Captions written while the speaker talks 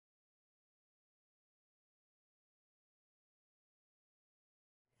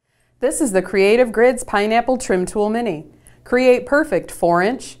This is the Creative Grids Pineapple Trim Tool Mini. Create perfect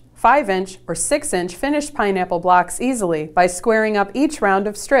 4-inch, 5-inch, or 6-inch finished pineapple blocks easily by squaring up each round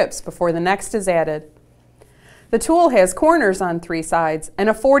of strips before the next is added. The tool has corners on 3 sides and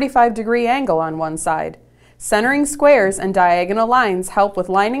a 45-degree angle on one side. Centering squares and diagonal lines help with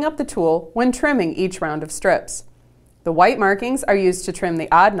lining up the tool when trimming each round of strips. The white markings are used to trim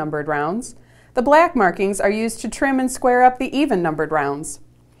the odd-numbered rounds. The black markings are used to trim and square up the even-numbered rounds.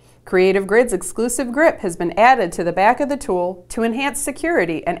 Creative Grids' exclusive grip has been added to the back of the tool to enhance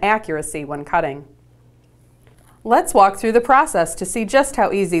security and accuracy when cutting. Let's walk through the process to see just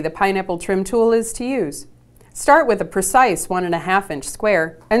how easy the pineapple trim tool is to use. Start with a precise 1.5-inch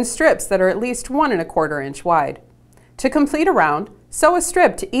square and strips that are at least 1.25 inch wide. To complete a round, sew a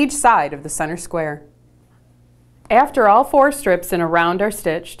strip to each side of the center square. After all 4 strips in a round are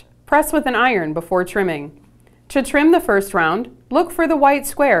stitched, press with an iron before trimming. To trim the first round, look for the white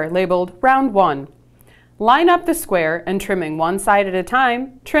square labeled Round 1. Line up the square and, trimming one side at a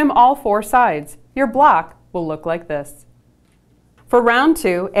time, trim all 4 sides. Your block will look like this. For round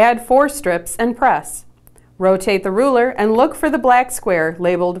 2, add 4 strips and press. Rotate the ruler and look for the black square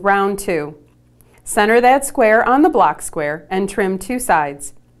labeled Round 2. Center that square on the block square and trim 2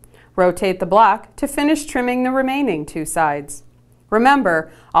 sides. Rotate the block to finish trimming the remaining 2 sides. Remember,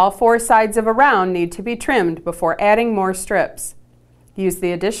 all 4 sides of a round need to be trimmed before adding more strips. Use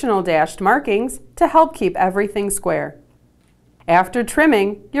the additional dashed markings to help keep everything square. After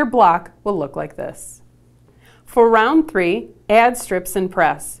trimming, your block will look like this. For round 3, add strips and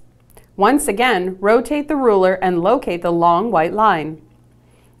press. Once again, rotate the ruler and locate the long white line.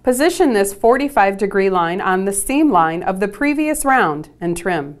 Position this 45-degree line on the seam line of the previous round and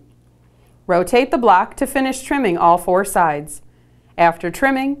trim. Rotate the block to finish trimming all 4 sides. After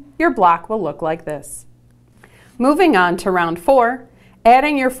trimming, your block will look like this. Moving on to round 4,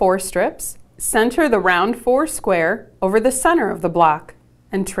 adding your 4 strips, center the round 4 square over the center of the block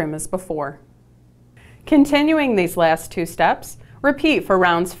and trim as before. Continuing these last 2 steps, repeat for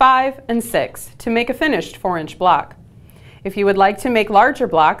rounds 5 and 6 to make a finished 4-inch block. If you would like to make larger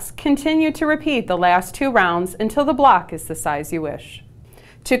blocks, continue to repeat the last 2 rounds until the block is the size you wish.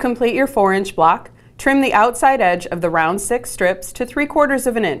 To complete your 4-inch block, trim the outside edge of the round 6 strips to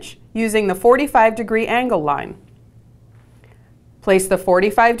 3/4 inch using the 45-degree angle line. Place the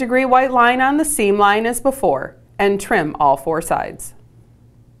 45-degree white line on the seam line as before and trim all 4 sides.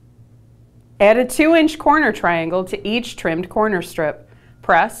 Add a 2-inch corner triangle to each trimmed corner strip.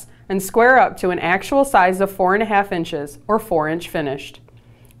 Press and square up to an actual size of 4.5 inches or 4-inch finished.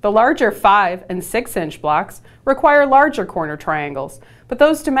 The larger 5- and 6-inch blocks require larger corner triangles, but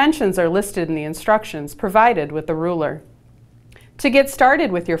those dimensions are listed in the instructions provided with the ruler. To get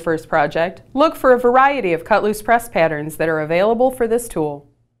started with your first project, look for a variety of cut-loose press patterns that are available for this tool.